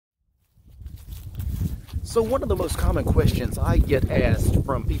So one of the most common questions I get asked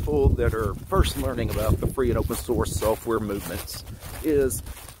from people that are first learning about the free and open source software movements is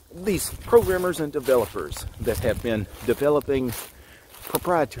these programmers and developers that have been developing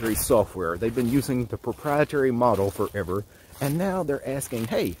proprietary software. They've been using the proprietary model forever, and now they're asking,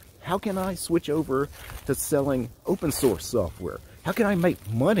 hey, how can I switch over to selling open source software? How can I make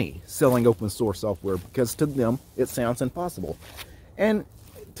money selling open source software? Because to them, it sounds impossible. And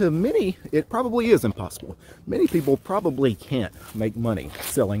to many, it probably is impossible. Many people probably can't make money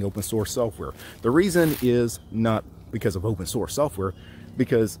selling open source software. The reason is not because of open source software,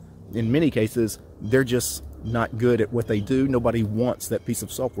 because in many cases, they're just not good at what they do. Nobody wants that piece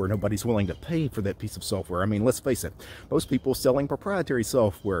of software. Nobody's willing to pay for that piece of software. I mean, let's face it, most people selling proprietary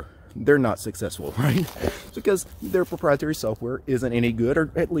software, they're not successful, right? Because their proprietary software isn't any good,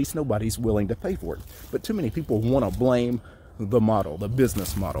 or at least nobody's willing to pay for it. But too many people want to blame the model, the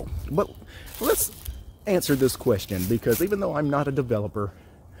business model. But let's answer this question, because even though I'm not a developer,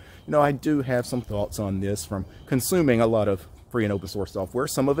 you know, I do have some thoughts on this from consuming a lot of free and open source software,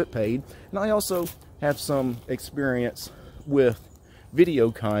 some of it paid, and I also have some experience with video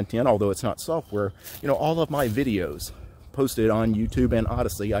content, although it's not software. You know, all of my videos posted on YouTube and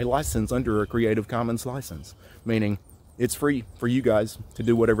Odyssey, I license under a Creative Commons license, meaning it's free for you guys to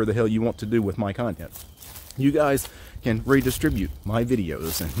do whatever the hell you want to do with my content. You guys can redistribute my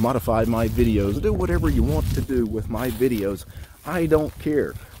videos and modify my videos, do whatever you want to do with my videos. I don't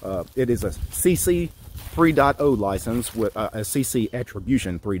care. It is a CC 3.0 license with a CC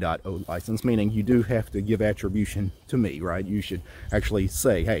attribution 3.0 license, meaning you do have to give attribution to me, right? You should actually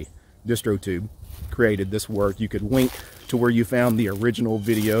say, hey, DistroTube created this work. You could link to where you found the original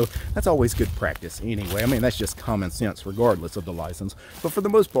video. That's always good practice anyway. I mean, that's just common sense regardless of the license. But for the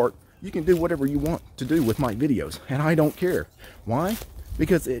most part, you can do whatever you want to do with my videos, and I don't care. Why?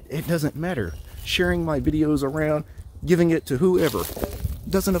 Because it doesn't matter. Sharing my videos around, giving it to whoever,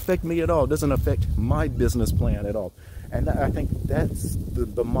 doesn't affect me at all, doesn't affect my business plan at all. And I think that's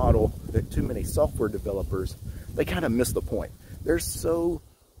the model that too many software developers, they kind of miss the point. They're so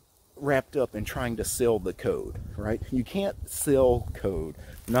wrapped up in trying to sell the code, right? You can't sell code,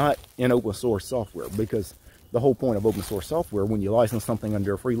 not in open source software, because the whole point of open source software, when you license something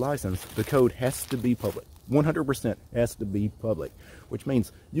under a free license, the code has to be public. 100% has to be public, which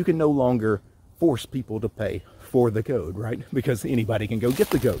means you can no longer force people to pay for the code, right? Because anybody can go get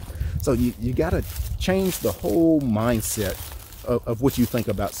the code. So you got to change the whole mindset of what you think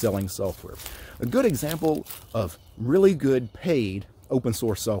about selling software. A good example of really good paid open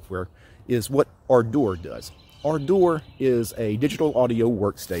source software is what Ardour does. Ardour is a digital audio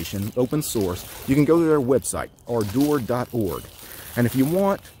workstation, open source. You can go to their website, ardour.org. And if you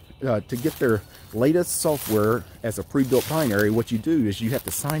want to get their latest software as a pre-built binary, what you do is you have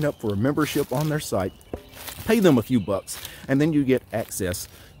to sign up for a membership on their site, pay them a few bucks, and then you get access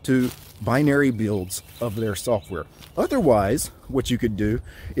to binary builds of their software. Otherwise, what you could do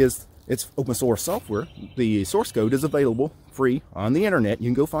is, it's open source software. The source code is available free on the internet. You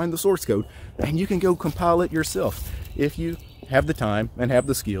can go find the source code and you can go compile it yourself if you have the time and have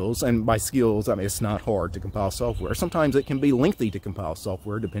the skills. And by skills, I mean, it's not hard to compile software. Sometimes it can be lengthy to compile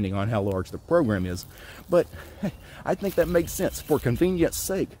software depending on how large the program is. But I think that makes sense. For convenience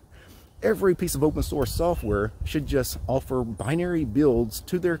sake, every piece of open source software should just offer binary builds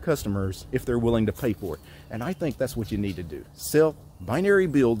to their customers if they're willing to pay for it. And I think that's what you need to do. Sell binary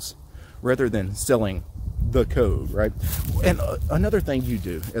builds rather than selling the code, right? And another thing you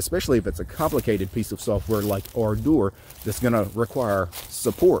do, especially if it's a complicated piece of software like Ardour that's going to require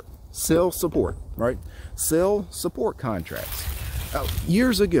support, sell support, right? Sell support contracts.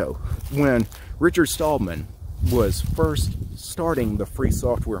 Years ago, when Richard Stallman was first starting the free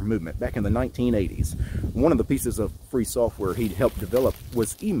software movement back in the 1980s, one of the pieces of free software he'd helped develop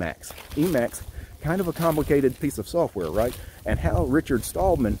was Emacs. Emacs, kind of a complicated piece of software, right? And how Richard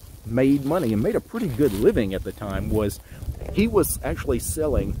Stallman made money and made a pretty good living at the time was he was actually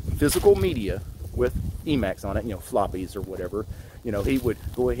selling physical media with Emacs on it, you know, floppies or whatever. You know, he would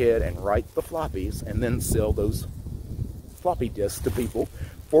go ahead and write the floppies and then sell those floppy disks to people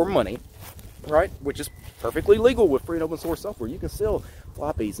for money, right? Which is perfectly legal with free and open source software. You can sell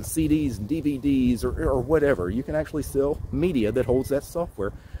floppies and CDs and DVDs or whatever. You can actually sell media that holds that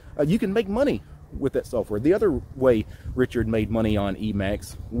software. You can make money with that software. The other way Richard made money on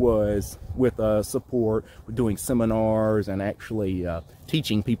Emacs was with support, doing seminars and actually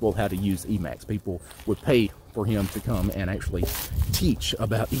teaching people how to use Emacs. People would pay for him to come and actually teach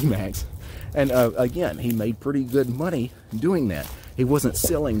about Emacs. And again, he made pretty good money doing that. He wasn't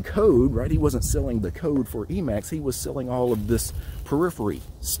selling code, right? He wasn't selling the code for Emacs. He was selling all of this periphery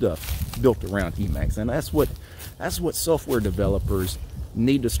stuff built around Emacs. And that's what software developers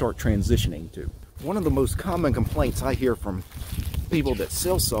need to start transitioning to. One of the most common complaints I hear from people that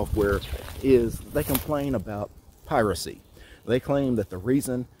sell software is they complain about piracy. They claim that the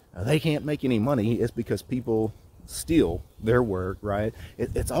reason they can't make any money is because people steal their work, right?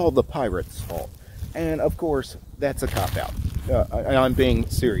 It's all the pirates' fault. And of course, that's a cop-out. I'm being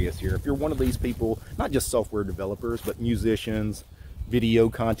serious here. If you're one of these people, not just software developers, but musicians, video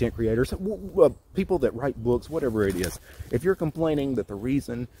content creators, people that write books, whatever it is, if you're complaining that the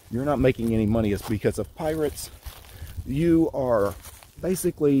reason you're not making any money is because of pirates, you are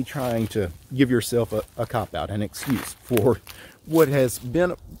basically trying to give yourself a cop-out, an excuse for what has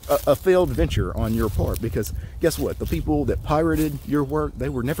been a failed venture on your part. Because guess what? The people that pirated your work, they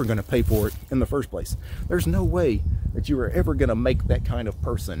were never going to pay for it in the first place. There's no way that you were ever going to make that kind of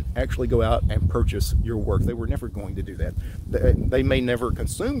person actually go out and purchase your work. They were never going to do that. They may never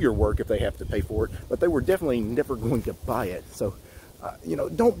consume your work if they have to pay for it, but they were definitely never going to buy it. So, you know,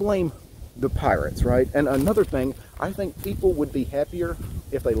 don't blame the pirates, right? And another thing, I think people would be happier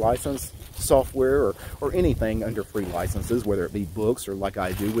if they license software or anything under free licenses, whether it be books or like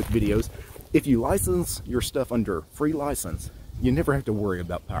I do with videos. If you license your stuff under free license, you never have to worry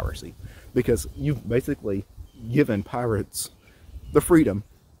about piracy, because you've basically given pirates the freedom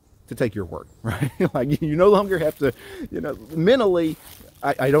to take your work, right? Like, you no longer have to, you know, mentally,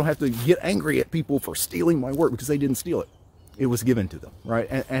 I don't have to get angry at people for stealing my work because they didn't steal it. It was given to them, right?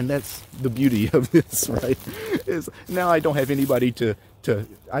 And that's the beauty of this, right? Is now I don't have anybody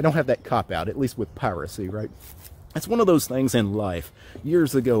I don't have that cop-out, at least with piracy, right? It's one of those things in life.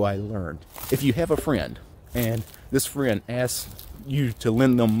 Years ago, I learned, if you have a friend and this friend asks you to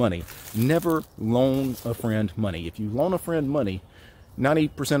lend them money, never loan a friend money. If you loan a friend money,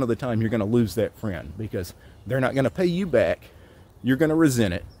 90% of the time you're going to lose that friend, because they're not going to pay you back. You're going to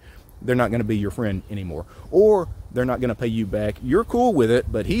resent it. They're not going to be your friend anymore. Or they're not going to pay you back. You're cool with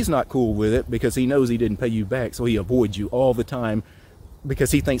it, but he's not cool with it because he knows he didn't pay you back, so he avoids you all the time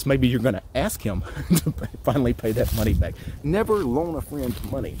because he thinks maybe you're going to ask him to finally pay that money back. Never loan a friend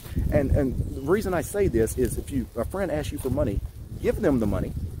money. And the reason I say this is, if a friend asks you for money, give them the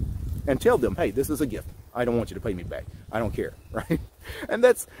money and tell them, hey, this is a gift. I don't want you to pay me back. I don't care, right? And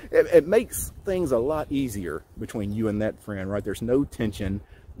it makes things a lot easier between you and that friend, right? There's no tension.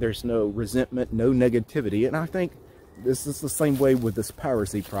 There's no resentment, no negativity. And I think this is the same way with this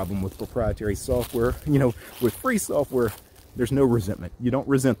piracy problem with proprietary software. You know, with free software, there's no resentment. You don't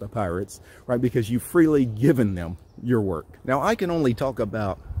resent the pirates, right? Because you've freely given them your work. Now, I can only talk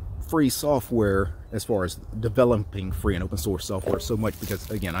about free software as far as developing free and open source software so much because,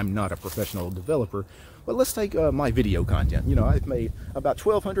 again, I'm not a professional developer. But let's take my video content. You know, I've made about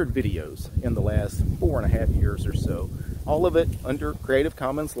 1,200 videos in the last 4.5 years or so. All of it under Creative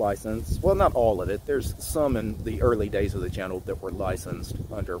Commons license. Well, not all of it. There's some in the early days of the channel that were licensed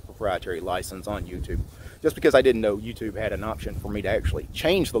under proprietary license on YouTube. Just because I didn't know YouTube had an option for me to actually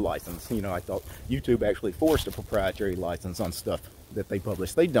change the license. You know, I thought YouTube actually forced a proprietary license on stuff that they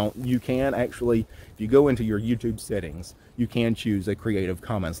publish. They don't. You can actually, if you go into your YouTube settings, you can choose a Creative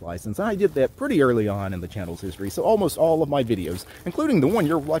Commons license. I did that pretty early on in the channel's history. So almost all of my videos, including the one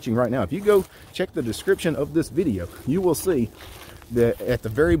you're watching right now, if you go check the description of this video, you will see that at the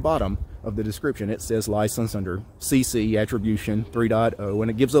very bottom of the description, it says license under CC Attribution 3.0,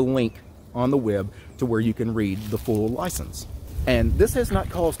 and it gives a link on the web to where you can read the full license. And this has not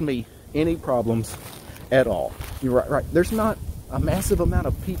caused me any problems at all. You're right. There's not a massive amount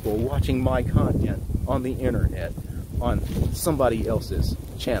of people watching my content on the internet on somebody else's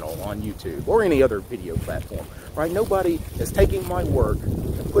channel on YouTube or any other video platform, right? Nobody is taking my work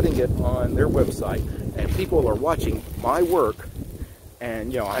and putting it on their website, and people are watching my work,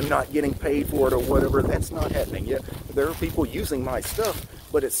 and, you know, I'm not getting paid for it or whatever. That's not happening yet. There are people using my stuff,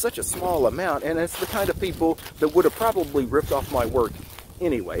 but it's such a small amount, and it's the kind of people that would have probably ripped off my work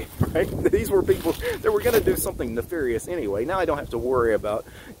anyway, right? These were people that were going to do something nefarious anyway. Now I don't have to worry about,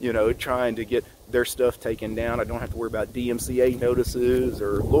 you know, trying to get their stuff taken down. I don't have to worry about DMCA notices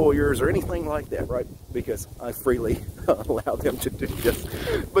or lawyers or anything like that, right? Because I freely allow them to do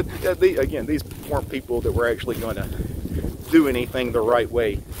this. But again, these weren't people that were actually going to do anything the right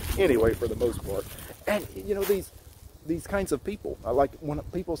way anyway, for the most part. And, you know, these kinds of people, I like when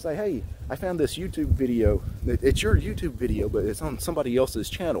people say, hey, I found this YouTube video, it's your YouTube video, but it's on somebody else's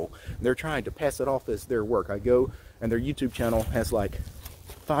channel. They're trying to pass it off as their work. I go and their YouTube channel has like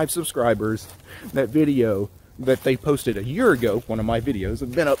 5 subscribers. That video that they posted a year ago, one of my videos,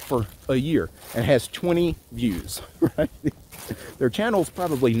 have been up for a year and has 20 views, right? Their channel's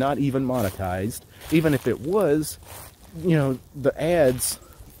probably not even monetized. Even if it was, you know, the ads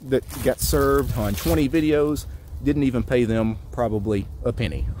that got served on 20 videos didn't even pay them probably a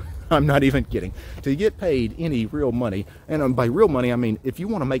penny. I'm not even kidding. To get paid any real money, and by real money I mean if you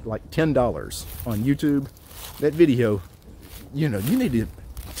want to make like $10 on YouTube, that video, you know, you need to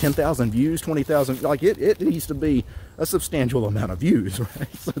 10,000 views, 20,000, like it needs to be a substantial amount of views,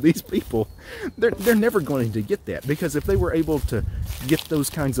 right? So these people, they're never going to get that, because if they were able to get those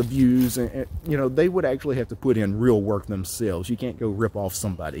kinds of views, and you know, they would actually have to put in real work themselves. You can't go rip off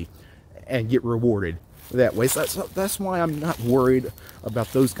somebody and get rewarded that way. So that's why I'm not worried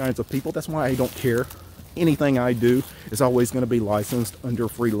about those kinds of people. That's why I don't care. Anything I do is always going to be licensed under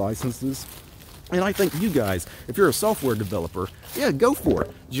free licenses. And I think you guys, if you're a software developer, yeah, go for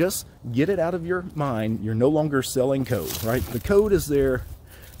it. Just get it out of your mind. You're no longer selling code, right? The code is there,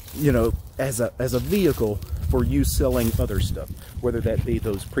 you know, as a vehicle for you selling other stuff, whether that be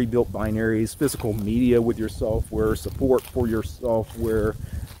those pre-built binaries, physical media with your software, support for your software,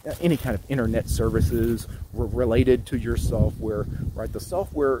 any kind of internet services related to your software, right? The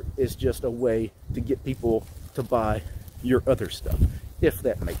software is just a way to get people to buy your other stuff, if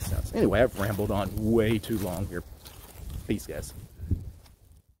that makes sense. Anyway, I've rambled on way too long here. Peace, guys.